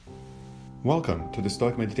Welcome to the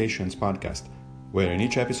Stoic Meditations podcast, where in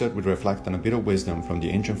each episode we reflect on a bit of wisdom from the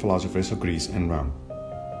ancient philosophers of Greece and Rome.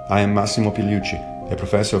 I am Massimo Pigliucci, a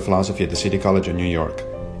professor of philosophy at the City College of New York,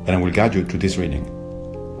 and I will guide you through this reading.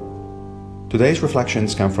 Today's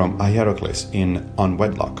reflections come from Hierocles in On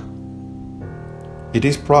Wedlock. It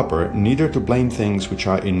is proper neither to blame things which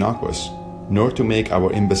are innocuous, nor to make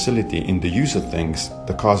our imbecility in the use of things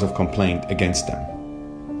the cause of complaint against them.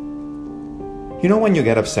 You know when you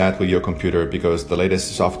get upset with your computer because the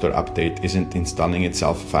latest software update isn't installing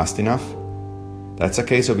itself fast enough? That's a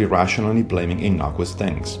case of irrationally blaming innocuous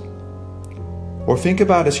things. Or think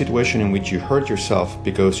about a situation in which you hurt yourself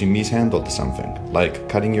because you mishandled something, like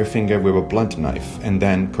cutting your finger with a blunt knife and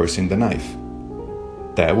then cursing the knife.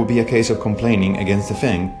 That would be a case of complaining against the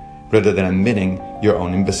thing rather than admitting your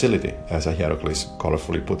own imbecility, as Hierocles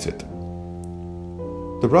colorfully puts it.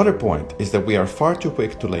 The broader point is that we are far too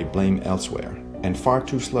quick to lay blame elsewhere, and far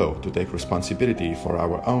too slow to take responsibility for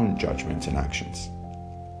our own judgments and actions.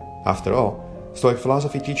 After all, Stoic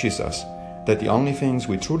philosophy teaches us that the only things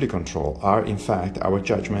we truly control are in fact our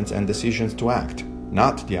judgments and decisions to act,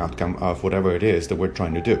 not the outcome of whatever it is that we're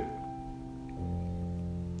trying to do.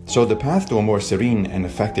 So the path to a more serene and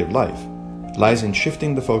effective life lies in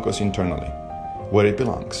shifting the focus internally, where it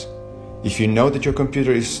belongs. If you know that your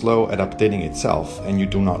computer is slow at updating itself and you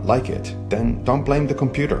do not like it, then don't blame the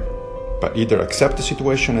computer, but either accept the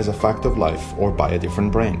situation as a fact of life or buy a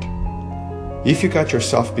different brand. If you cut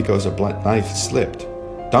yourself because a blunt knife slipped,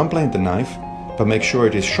 don't blame the knife, but make sure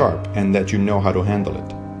it is sharp and that you know how to handle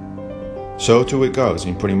it. So too it goes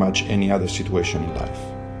in pretty much any other situation in life.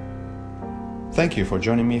 Thank you for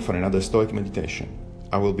joining me for another Stoic meditation.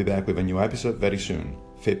 I will be back with a new episode very soon,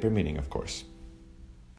 fate permitting, of course.